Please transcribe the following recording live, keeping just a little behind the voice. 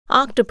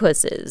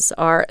Octopuses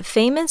are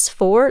famous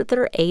for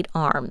their 8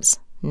 arms.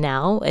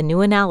 Now, a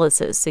new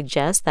analysis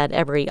suggests that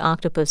every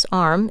octopus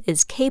arm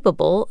is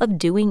capable of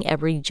doing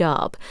every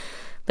job.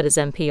 But as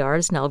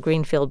NPR's Nell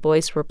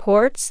Greenfield-Boyce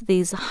reports,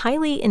 these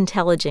highly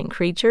intelligent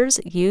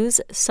creatures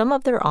use some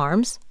of their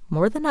arms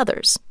more than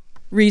others.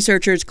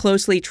 Researchers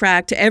closely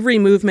tracked every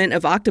movement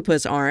of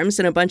octopus arms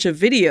in a bunch of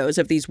videos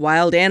of these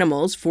wild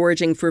animals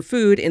foraging for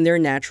food in their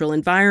natural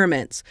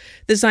environments.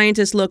 The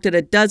scientists looked at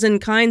a dozen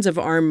kinds of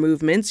arm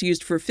movements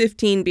used for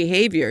 15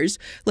 behaviors,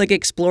 like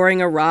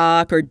exploring a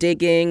rock or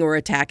digging or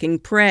attacking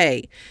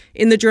prey.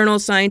 In the journal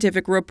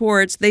Scientific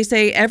Reports, they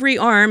say every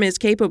arm is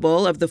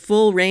capable of the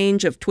full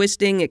range of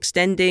twisting,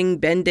 extending,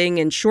 bending,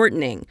 and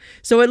shortening.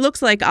 So it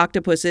looks like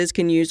octopuses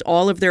can use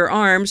all of their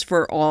arms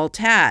for all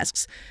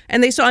tasks.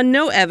 And they saw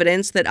no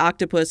evidence that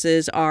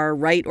octopuses are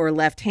right or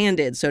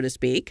left-handed, so to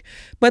speak.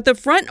 But the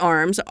front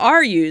arms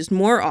are used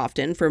more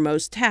often for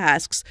most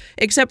tasks,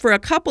 except for a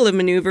couple of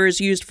maneuvers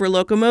used for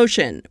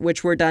locomotion,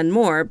 which were done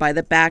more by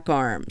the back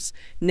arms.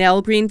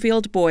 Nell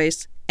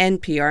Greenfield-Boyce,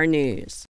 NPR News.